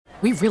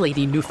We really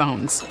need new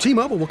phones.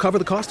 T-Mobile will cover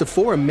the cost of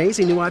 4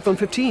 amazing new iPhone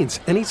 15s,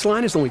 and each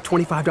line is only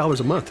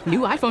 $25 a month. New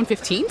iPhone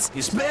 15s?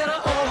 It's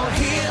better over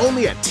here.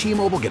 Only at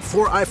T-Mobile, get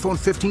 4 iPhone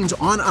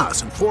 15s on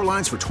us and 4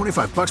 lines for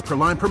 $25 per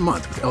line per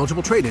month with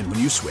eligible trade-in when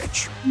you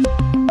switch.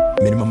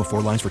 Minimum of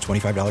 4 lines for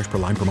 $25 per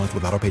line per month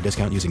with autopay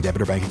discount using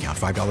debit or bank account.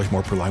 $5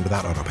 more per line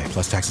without autopay,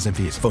 plus taxes and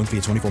fees. Phone fee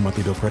at 24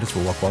 monthly bill credits for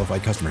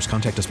well-qualified customers.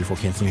 Contact us before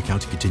canceling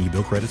account to continue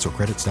bill credits or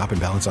credit stop and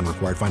balance on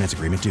required finance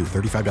agreement due.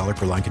 $35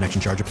 per line connection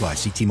charge applies.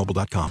 See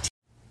T-Mobile.com.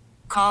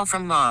 Call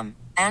from mom.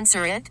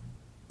 Answer it.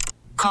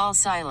 Call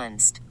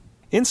silenced.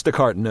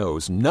 Instacart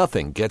knows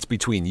nothing gets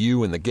between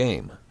you and the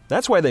game.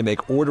 That's why they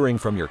make ordering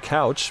from your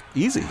couch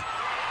easy.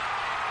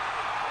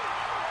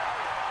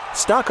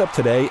 Stock up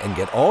today and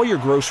get all your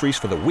groceries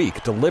for the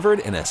week delivered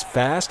in as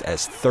fast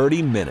as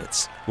 30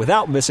 minutes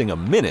without missing a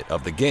minute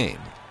of the game.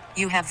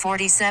 You have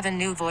 47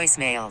 new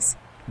voicemails.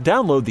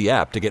 Download the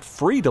app to get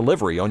free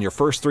delivery on your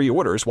first 3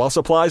 orders while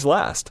supplies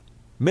last.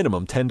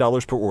 Minimum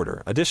 $10 per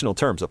order. Additional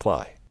terms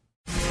apply.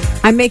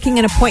 I'm making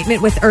an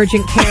appointment with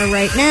urgent care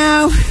right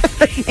now.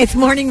 It's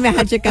Morning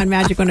Magic on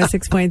Magic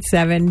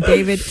 106.7.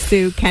 David,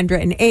 Sue, Kendra,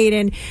 and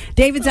Aiden.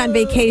 David's on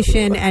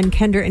vacation, and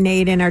Kendra and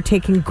Aiden are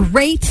taking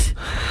great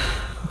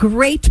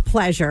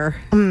pleasure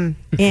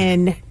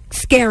in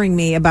scaring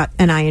me about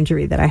an eye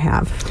injury that I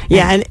have.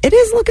 Yeah, and it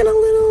is looking a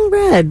little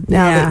red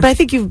now. But I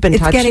think you've been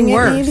touching it. It's getting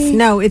worse. Maybe?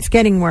 No, it's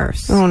getting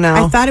worse. Oh, no.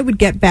 I thought it would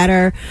get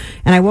better,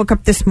 and I woke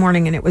up this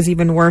morning, and it was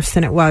even worse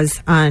than it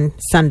was on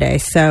Sunday.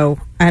 So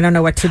I don't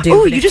know what to do.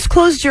 Oh, you just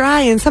closed your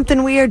eye, and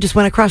something weird just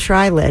went across your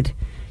eyelid.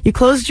 You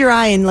closed your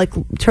eye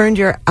and, turned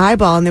your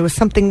eyeball, and there was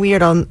something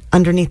weird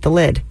underneath the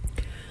lid.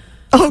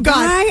 Oh, God.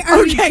 Why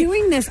are we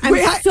doing this? I'm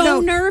so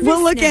nervous.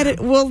 We'll look at it.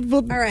 We'll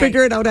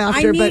figure it out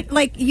after.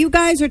 You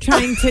guys are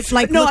trying to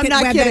no, look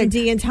at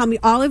WebMD and tell me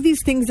all of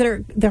these things that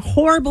are the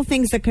horrible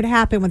things that could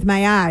happen with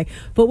my eye.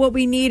 But what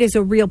we need is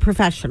a real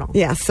professional.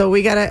 Yeah, so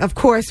we got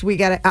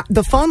to,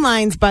 the phone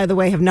lines, by the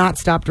way, have not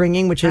stopped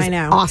ringing, which is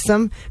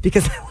awesome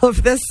because I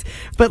love this.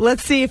 But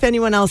let's see if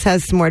anyone else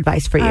has some more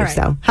advice for you. Right.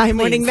 So, hi,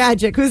 Morning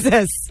Magic. Who's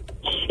this?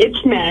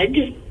 It's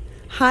Meg.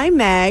 Hi,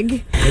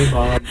 Meg. Hey,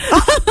 Mom.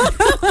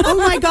 Oh,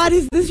 my God.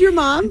 Is this your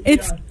mom?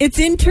 It's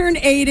Intern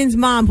Aiden's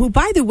mom, who,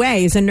 by the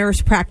way, is a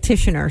nurse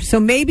practitioner. So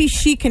maybe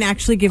she can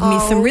actually give me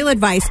some real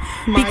advice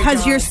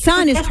because your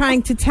son is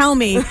trying to tell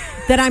me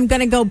that I'm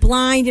going to go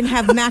blind and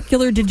have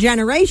macular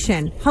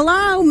degeneration.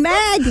 Hello,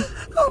 Meg.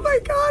 Oh, my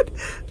God.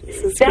 You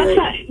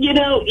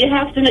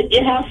have to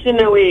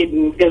know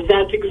Aiden, because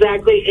that's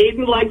exactly,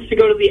 Aiden likes to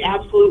go to the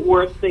absolute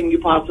worst thing you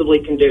possibly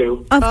can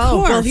do. Of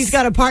course. Well, he's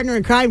got a partner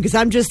in crime because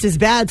I'm just as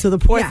bad. So the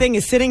poor thing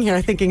is sitting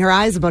here thinking her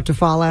eye's about to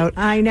fall out.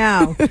 I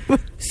know.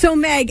 So,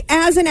 Meg,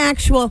 as an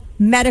actual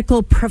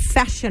medical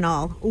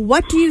professional,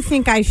 what do you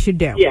think I should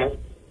do? Yes.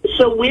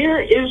 So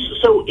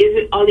is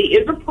it on the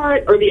inner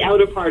part or the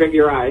outer part of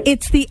your eye?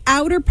 It's the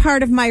outer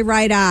part of my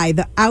right eye,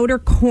 the outer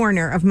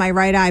corner of my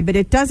right eye, but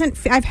it doesn't,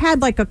 I've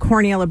had a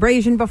corneal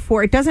abrasion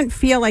before. It doesn't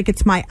feel like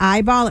it's my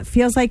eyeball. It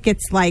feels like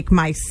it's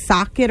my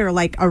socket or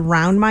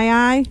around my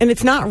eye. And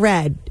it's not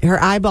red.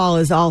 Her eyeball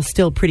is all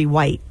still pretty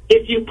white.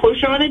 If you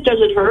push on it, does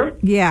it hurt?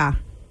 Yeah.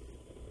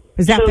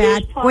 Is that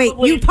bad? Wait,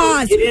 you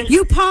paused.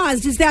 You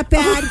paused. Is that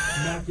bad?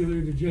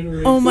 Macular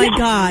degeneration. Oh, my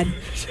God.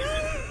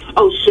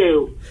 Oh,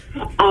 Sue.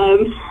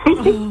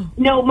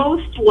 No,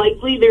 most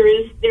likely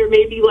there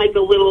may be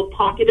a little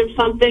pocket of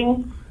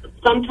something.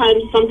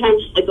 Sometimes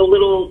a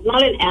little,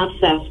 not an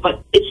abscess,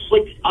 but it's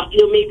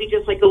maybe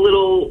just a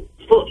little,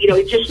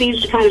 it just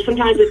needs to kind of,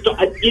 sometimes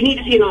you need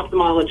to see an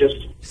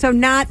ophthalmologist. So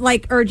not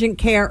urgent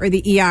care or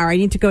the ER. I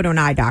need to go to an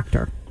eye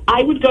doctor.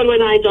 I would go to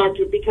an eye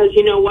doctor because,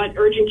 you know what,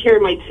 urgent care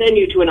might send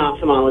you to an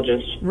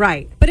ophthalmologist.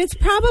 Right. But it's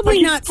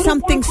probably not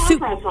something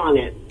super. Compress on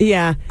it.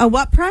 Yeah. A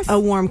what press? A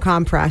warm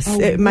compress.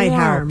 It might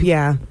help,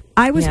 yeah.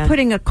 I was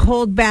putting a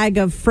cold bag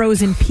of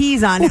frozen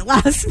peas on it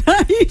last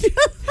night.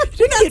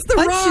 That's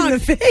the wrong. In the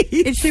face.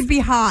 It should be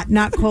hot,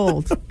 not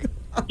cold.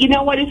 You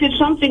know what? If it's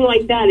something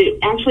like that, it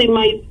actually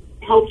might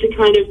help to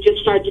kind of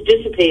just start to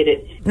dissipate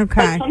it.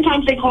 Okay. But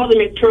sometimes they call them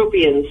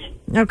ectropions.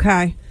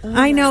 Okay.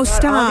 I know,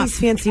 stop. All these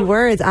fancy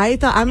words.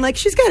 I'm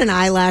she's got an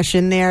eyelash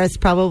in there. It's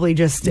probably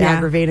just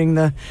aggravating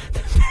the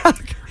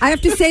I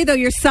have to say, though,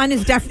 your son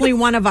is definitely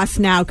one of us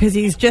now because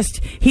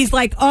he's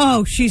like,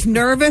 oh, she's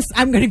nervous.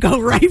 I'm going to go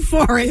right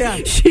for it. Yeah.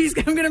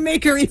 I'm going to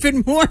make her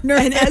even more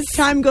nervous. And as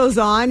time goes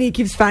on, he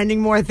keeps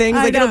finding more things.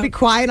 It'll be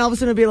quiet, and all of a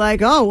sudden it'll be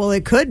like, oh, well,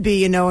 it could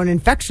be, an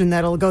infection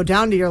that'll go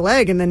down to your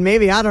leg, and then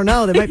maybe, I don't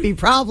know, there might be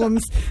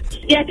problems.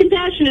 Yeah,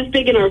 compassion is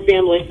big in our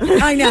family.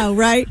 I know,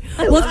 right?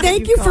 Well,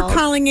 thank you for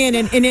calling in,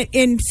 and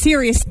in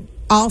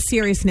all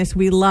seriousness,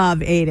 we love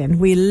Aiden.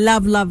 We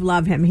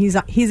love him. He's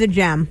a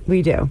gem.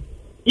 We do.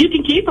 You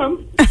can keep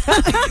them.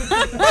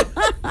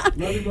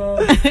 Love you,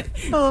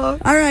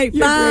 Mom. All right,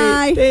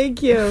 bye. Great.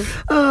 Thank you.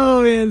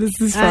 Oh, man, this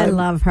is fun. I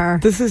love her.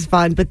 This is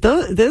fun. But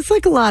there's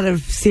a lot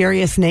of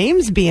serious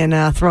names being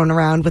thrown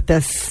around with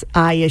this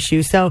eye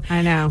issue. So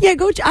I know. Yeah,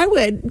 I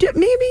would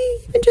maybe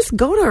even just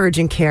go to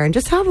urgent care and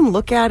just have them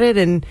look at it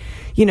and,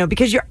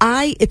 because your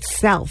eye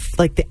itself,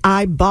 like the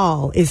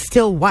eyeball, is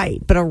still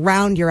white, but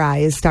around your eye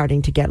is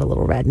starting to get a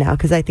little red now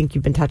because I think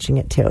you've been touching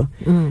it too.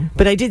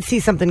 But I did see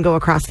something go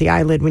across the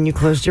eyelid when you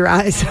closed your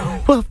eyes.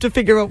 So we'll have to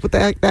figure out what the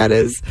heck that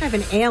is. I have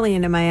an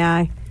alien in my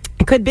eye.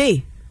 It could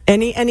be.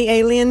 Any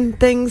alien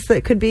things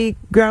that could be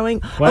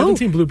growing? Well, I haven't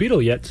seen Blue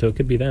Beetle yet, so it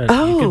could be that.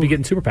 You could be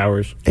getting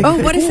superpowers.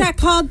 Oh, what is that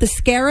called? The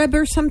scarab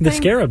or something? The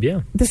scarab,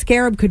 yeah. The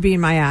scarab could be in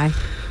my eye.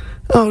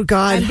 Oh,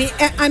 God.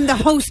 I'm the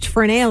host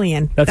for an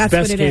alien. That's the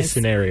best what it case is.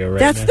 scenario, right?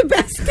 That's now. the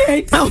best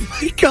case. Oh,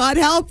 my God,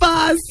 help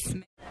us.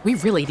 We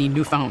really need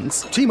new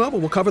phones. T-Mobile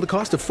will cover the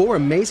cost of 4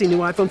 amazing new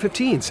iPhone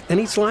 15s, and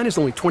each line is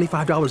only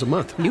 $25 a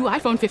month. New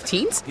iPhone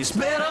 15s? It's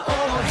better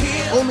over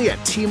here. Only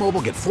at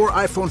T-Mobile, get 4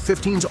 iPhone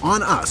 15s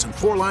on us and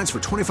 4 lines for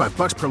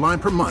 $25 per line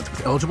per month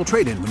with eligible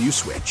trade-in when you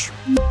switch.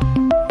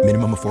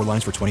 Minimum of 4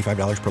 lines for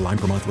 $25 per line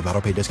per month with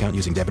autopay discount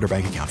using debit or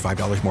bank account.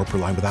 $5 more per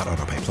line without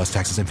autopay, plus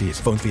taxes and fees.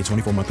 Phone fee at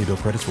 24 monthly bill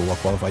credits for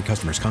well-qualified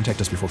customers. Contact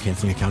us before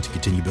canceling account to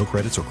continue bill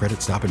credits or credit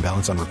stop and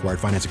balance on required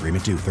finance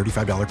agreement due.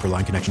 $35 per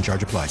line connection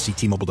charge applies. See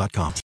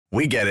T-Mobile.com.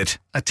 We get it.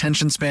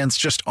 Attention spans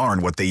just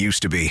aren't what they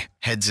used to be.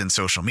 Heads in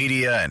social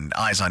media and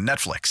eyes on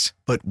Netflix.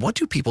 But what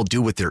do people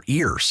do with their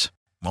ears?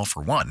 Well,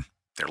 for one,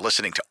 they're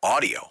listening to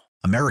audio.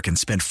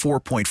 Americans spend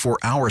 4.4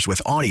 hours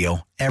with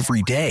audio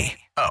every day.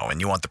 Oh,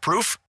 and you want the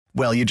proof?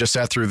 Well, you just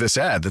sat through this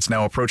ad that's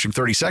now approaching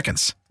 30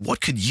 seconds.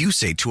 What could you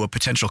say to a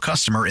potential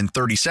customer in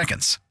 30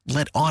 seconds?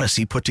 Let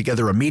Odyssey put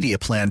together a media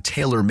plan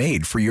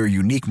tailor-made for your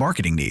unique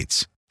marketing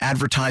needs.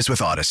 Advertise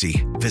with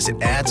Odyssey.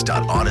 Visit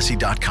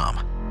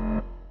ads.odyssey.com.